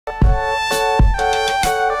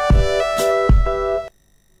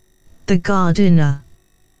The Gardener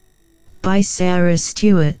by Sarah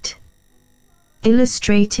Stewart.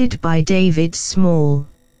 Illustrated by David Small.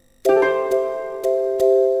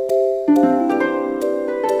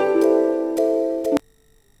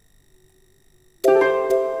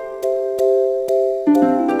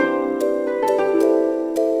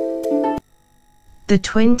 The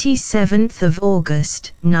 27th of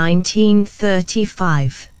August,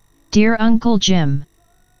 1935. Dear Uncle Jim,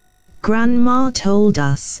 Grandma told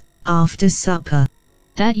us, after supper,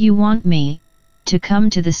 that you want me to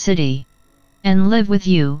come to the city and live with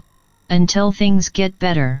you until things get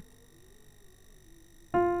better.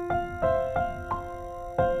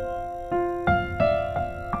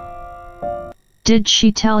 Did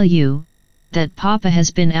she tell you that Papa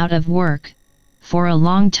has been out of work for a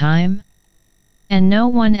long time? And no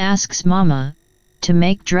one asks Mama to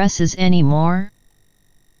make dresses anymore?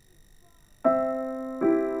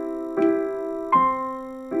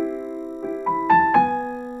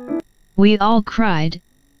 We all cried,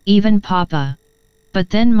 even Papa.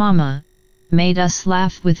 But then Mama made us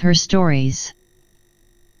laugh with her stories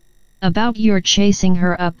about your chasing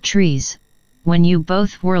her up trees when you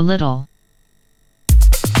both were little.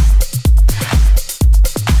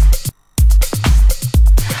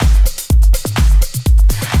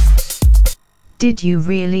 Did you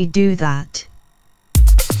really do that?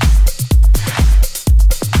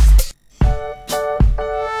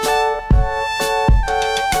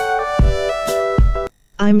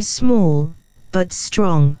 I'm small, but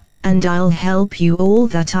strong, and I'll help you all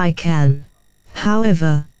that I can.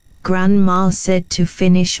 However, Grandma said to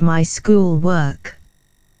finish my school work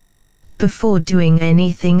before doing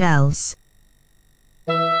anything else.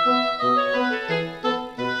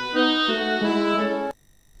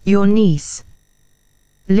 Your niece,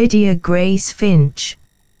 Lydia Grace Finch.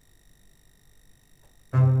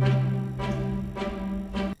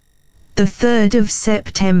 The 3rd of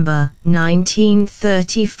September,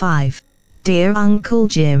 1935. Dear Uncle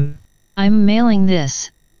Jim, I'm mailing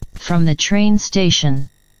this from the train station.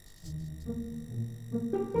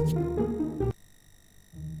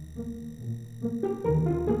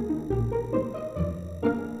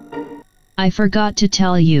 I forgot to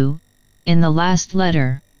tell you in the last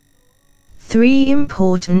letter 3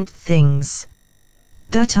 important things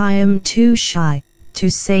that I am too shy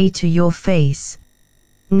to say to your face.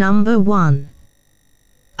 Number 1.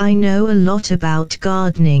 I know a lot about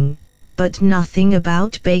gardening, but nothing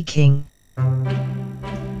about baking.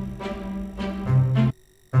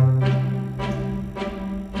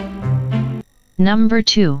 Number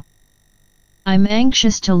 2. I'm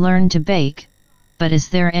anxious to learn to bake, but is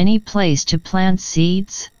there any place to plant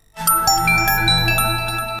seeds?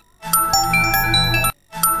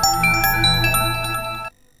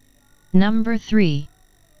 Number 3.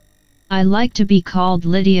 I like to be called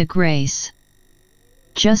Lydia Grace,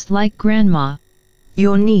 just like Grandma.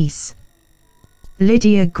 Your niece,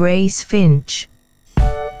 Lydia Grace Finch.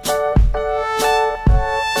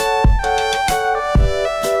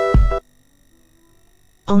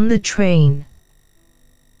 On the train.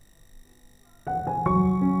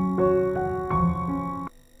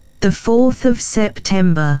 The 4th of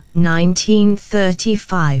September,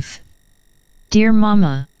 1935. Dear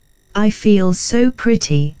Mama, I feel so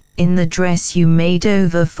pretty in the dress you made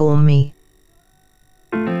over for me.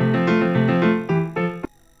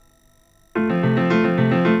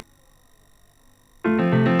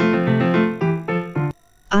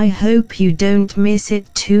 I hope you don't miss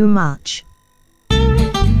it too much.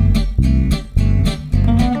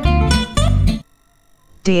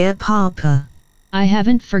 Dear Papa, I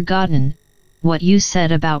haven't forgotten what you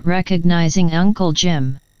said about recognizing Uncle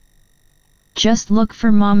Jim. Just look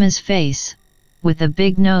for Mama's face, with a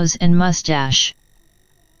big nose and mustache.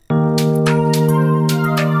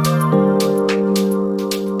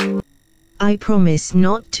 I promise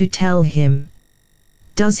not to tell him.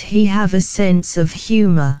 Does he have a sense of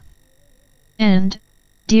humor? And,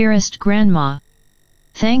 dearest Grandma,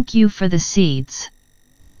 thank you for the seeds.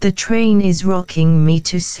 The train is rocking me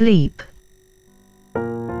to sleep.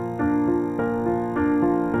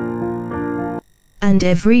 And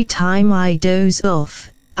every time I doze off,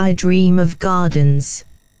 I dream of gardens.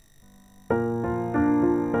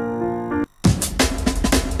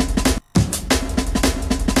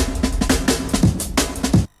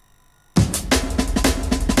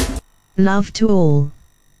 Love to all.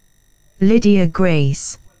 Lydia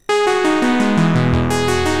Grace.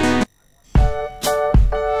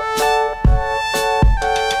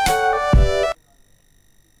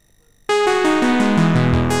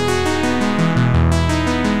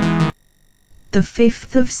 The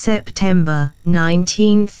 5th of September,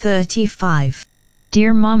 1935.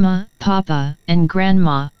 Dear Mama, Papa, and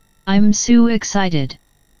Grandma, I'm so excited.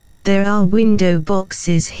 There are window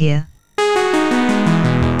boxes here.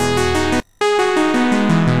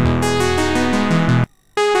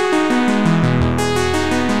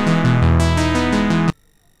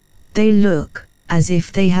 They look as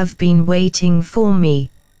if they have been waiting for me.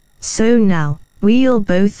 So now, we'll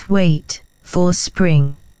both wait for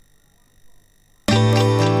spring.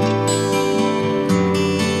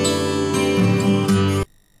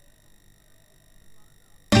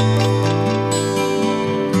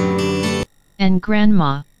 And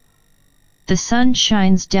Grandma. The sun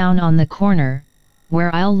shines down on the corner,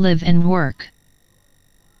 where I'll live and work.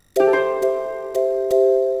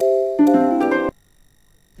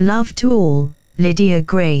 Love to all, Lydia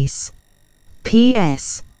Grace.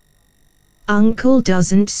 P.S. Uncle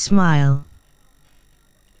doesn't smile.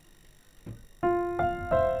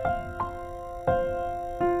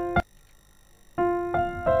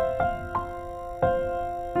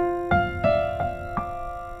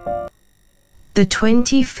 The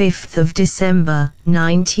 25th of December,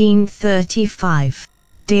 1935.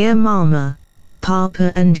 Dear Mama,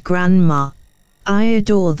 Papa and Grandma, I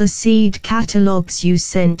adore the seed catalogs you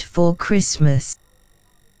sent for Christmas.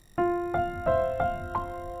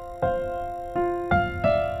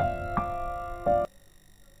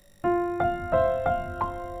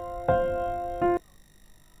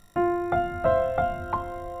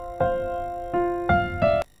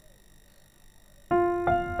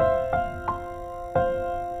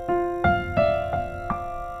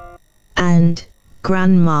 And,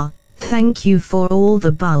 Grandma, thank you for all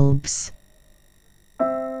the bulbs.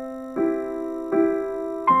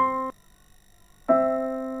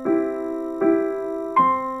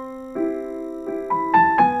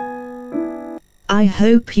 I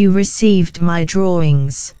hope you received my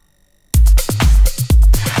drawings.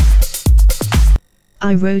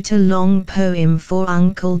 I wrote a long poem for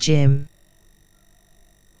Uncle Jim.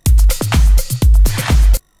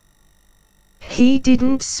 He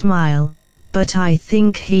didn't smile, but I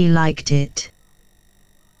think he liked it.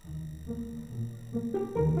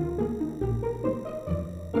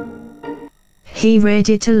 He read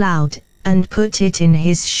it aloud, and put it in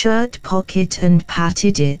his shirt pocket and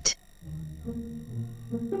patted it.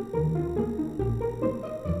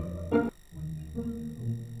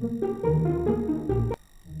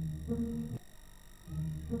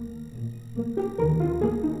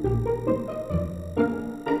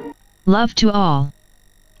 Love to all.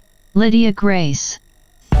 Lydia Grace.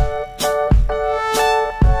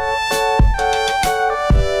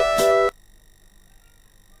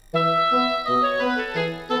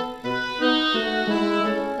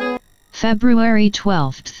 February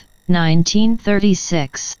 12th,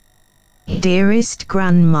 1936. Dearest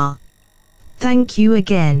Grandma, thank you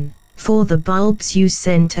again for the bulbs you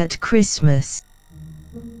sent at Christmas.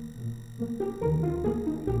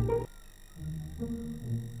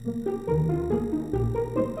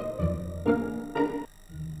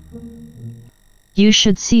 You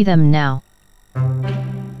should see them now.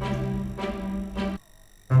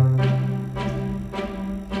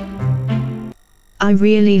 I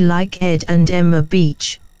really like Ed and Emma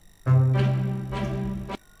Beach.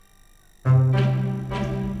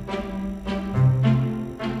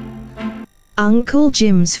 Uncle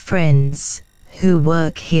Jim's friends, who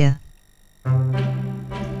work here.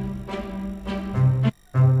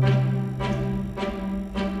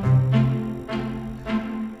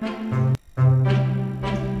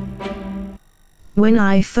 When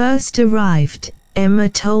I first arrived, Emma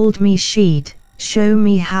told me she'd show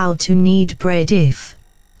me how to knead bread if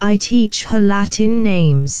I teach her Latin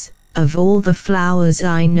names of all the flowers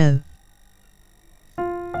I know.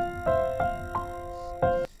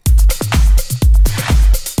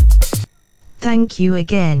 Thank you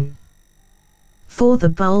again for the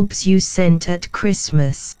bulbs you sent at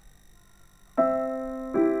Christmas.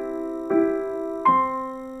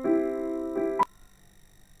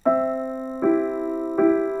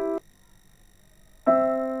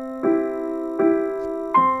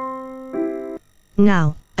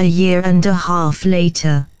 Now, a year and a half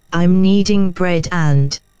later, I'm kneading bread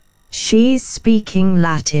and she's speaking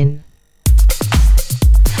Latin.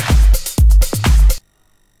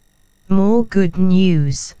 More good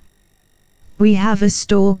news. We have a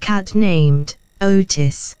store cat named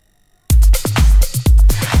Otis,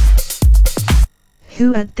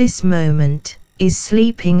 who at this moment is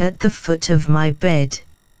sleeping at the foot of my bed.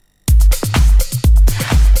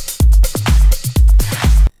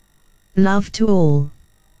 Love to all.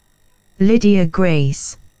 Lydia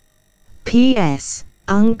Grace. P.S.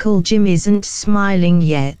 Uncle Jim isn't smiling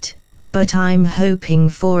yet, but I'm hoping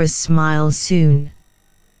for a smile soon.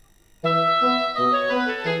 The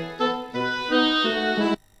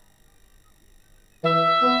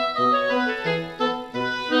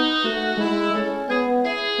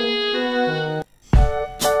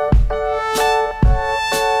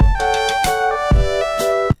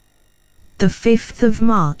 5th of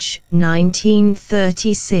March,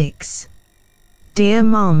 1936. Dear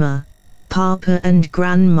Mama, Papa and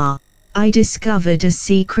Grandma, I discovered a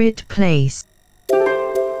secret place.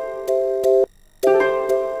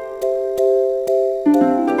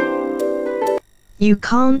 You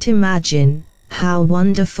can't imagine how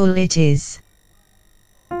wonderful it is.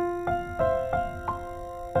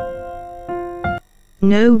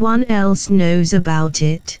 No one else knows about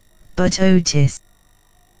it, but Otis.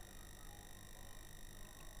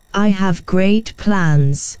 I have great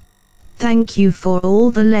plans. Thank you for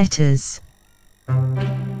all the letters.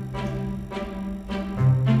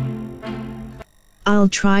 I'll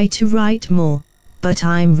try to write more, but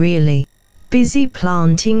I'm really busy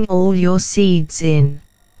planting all your seeds in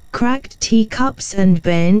cracked teacups and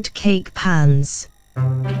bent cake pans.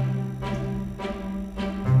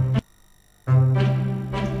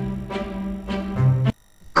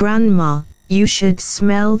 Grandma, you should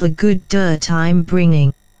smell the good dirt I'm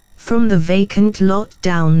bringing from the vacant lot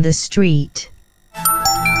down the street.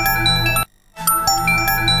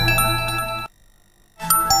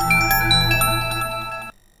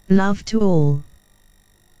 Love to all.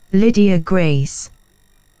 Lydia Grace.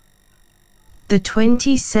 The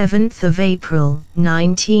 27th of April,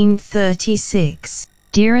 1936.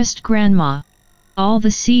 Dearest Grandma, all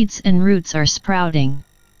the seeds and roots are sprouting.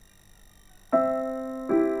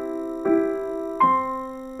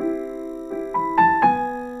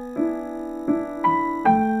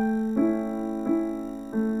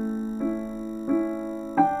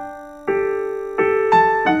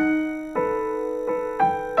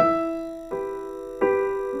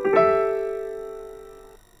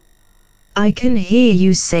 I can hear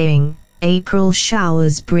you saying, April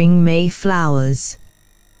showers bring May flowers.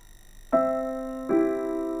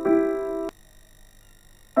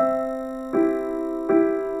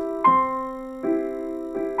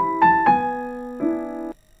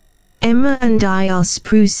 Emma and I are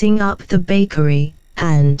sprucing up the bakery,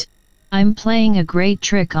 and I'm playing a great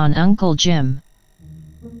trick on Uncle Jim.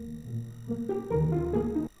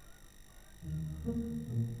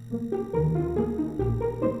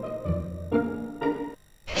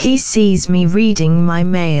 he sees me reading my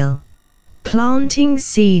mail, planting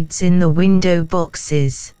seeds in the window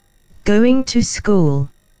boxes, going to school,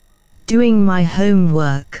 doing my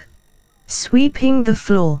homework, sweeping the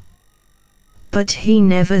floor. But he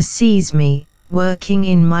never sees me working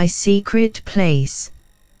in my secret place.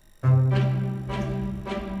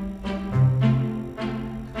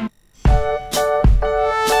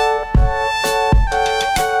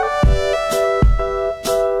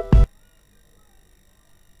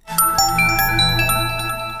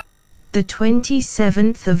 The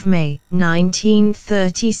 27th of May,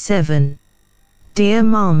 1937. Dear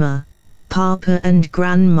Mama, Papa and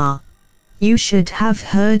Grandma, you should have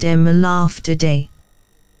heard Emma laugh today.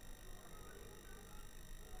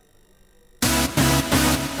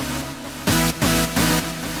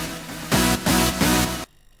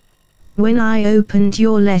 When I opened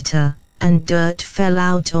your letter, and dirt fell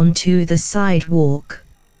out onto the sidewalk.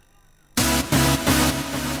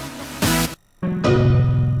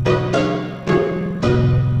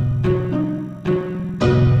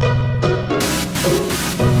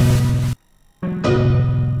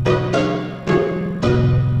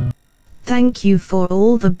 Thank you for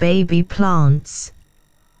all the baby plants.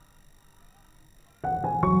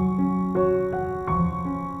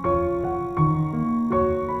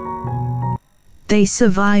 They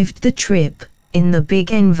survived the trip, in the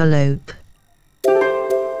big envelope.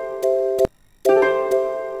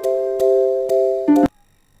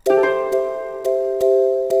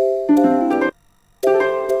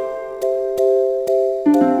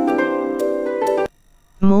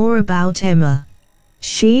 More about Emma.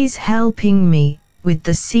 She's helping me with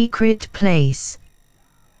the secret place.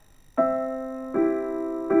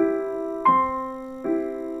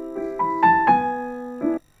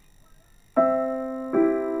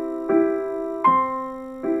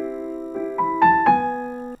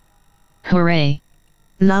 Hooray!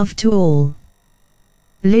 Love to all.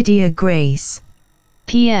 Lydia Grace.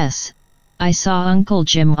 P.S. I saw Uncle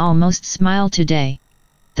Jim almost smile today.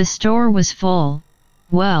 The store was full,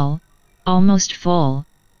 well, almost full,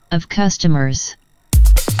 of customers.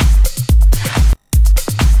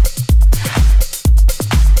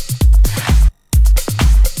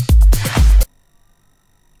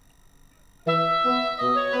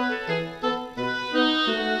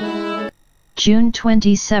 June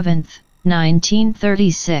 27,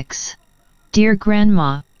 1936. Dear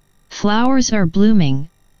Grandma, flowers are blooming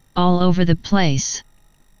all over the place.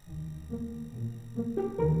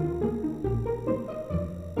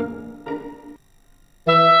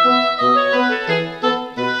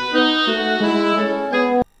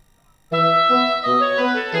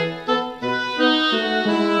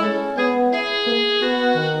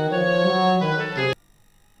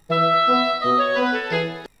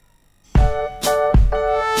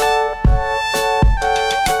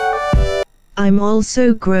 I'm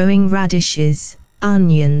also growing radishes,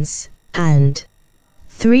 onions, and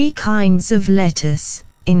 3 kinds of lettuce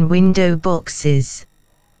in window boxes.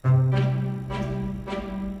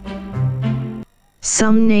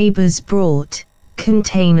 Some neighbors brought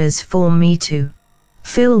containers for me to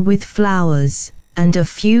fill with flowers, and a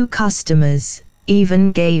few customers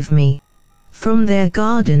even gave me from their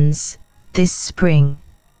gardens this spring.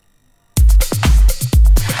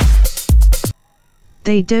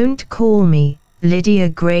 They don't call me Lydia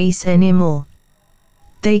Grace anymore.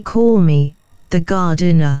 They call me the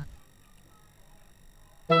gardener.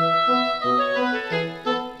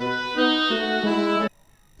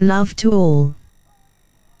 Love to all.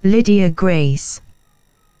 Lydia Grace.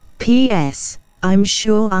 P.S. I'm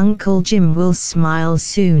sure Uncle Jim will smile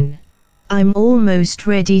soon. I'm almost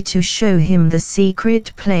ready to show him the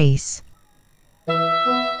secret place.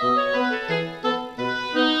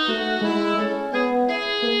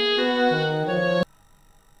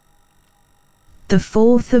 The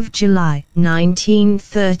 4th of July,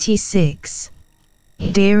 1936.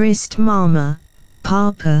 Dearest Mama,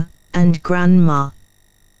 Papa, and Grandma,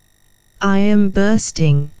 I am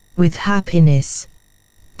bursting with happiness.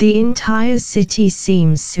 The entire city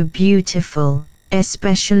seems so beautiful,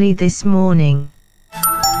 especially this morning.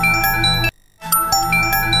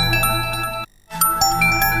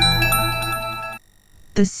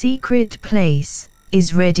 The secret place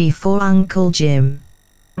is ready for Uncle Jim.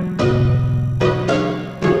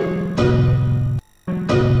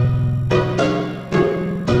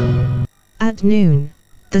 At noon,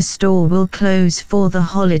 the store will close for the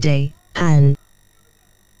holiday, and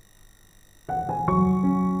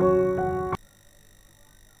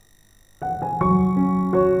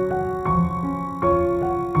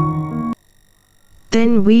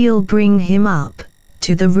then we'll bring him up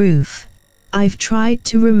to the roof. I've tried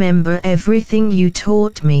to remember everything you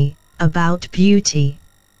taught me about beauty.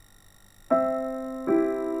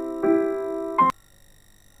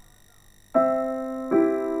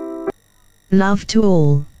 Love to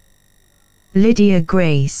all. Lydia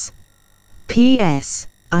Grace. P.S.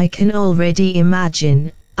 I can already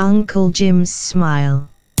imagine Uncle Jim's smile.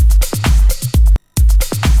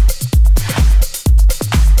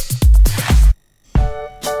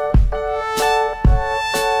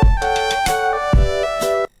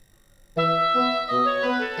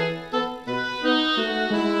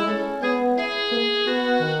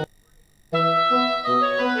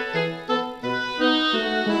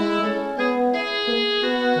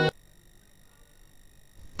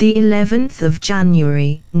 The 11th of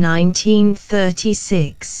January,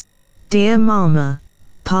 1936. Dear Mama,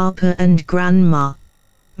 Papa and Grandma,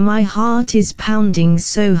 my heart is pounding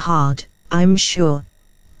so hard, I'm sure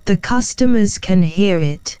the customers can hear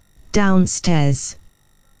it downstairs.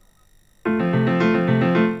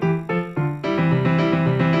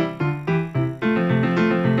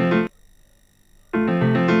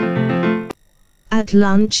 At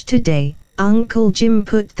lunch today, Uncle Jim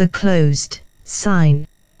put the closed sign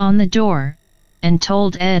on the door, and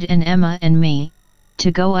told Ed and Emma and me to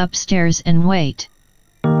go upstairs and wait.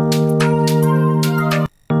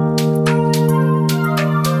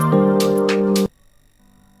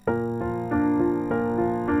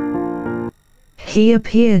 He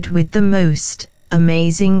appeared with the most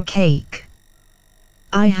amazing cake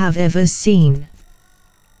I have ever seen,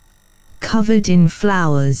 covered in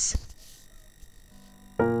flowers.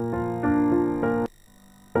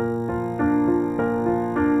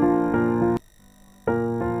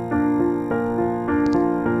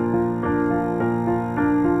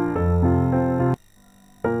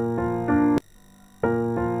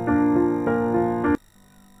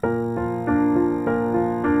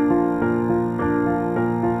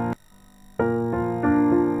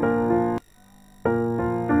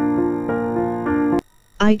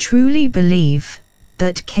 I truly believe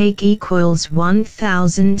that cake equals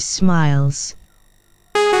 1,000 smiles.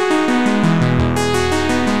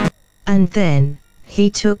 And then, he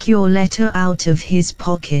took your letter out of his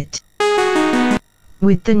pocket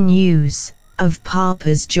with the news of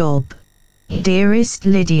Papa's job. Dearest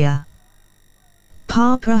Lydia,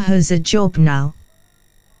 Papa has a job now.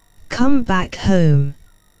 Come back home.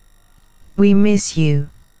 We miss you.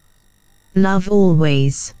 Love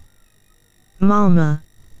always. Mama,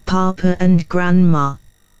 Papa and Grandma.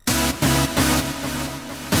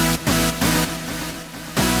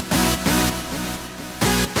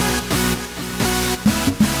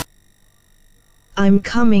 I'm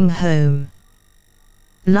coming home.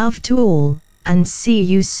 Love to all, and see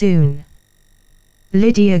you soon.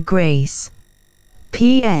 Lydia Grace.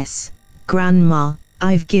 P.S. Grandma,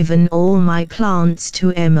 I've given all my plants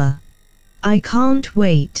to Emma. I can't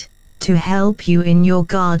wait to help you in your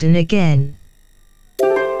garden again.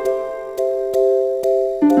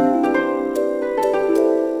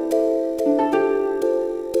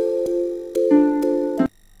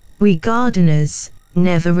 We gardeners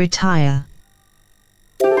never retire.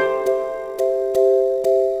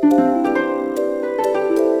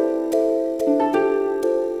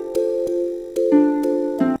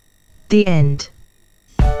 The end.